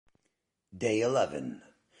Day 11.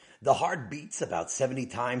 The heart beats about 70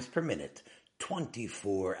 times per minute,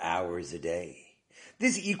 24 hours a day.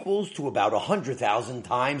 This equals to about 100,000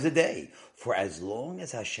 times a day for as long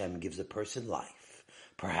as Hashem gives a person life,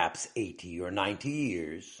 perhaps 80 or 90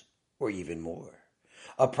 years, or even more.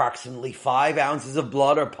 Approximately 5 ounces of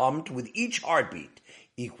blood are pumped with each heartbeat,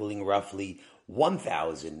 equaling roughly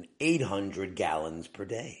 1,800 gallons per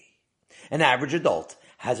day. An average adult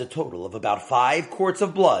has a total of about 5 quarts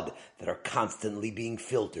of blood that are constantly being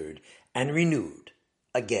filtered and renewed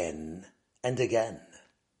again and again.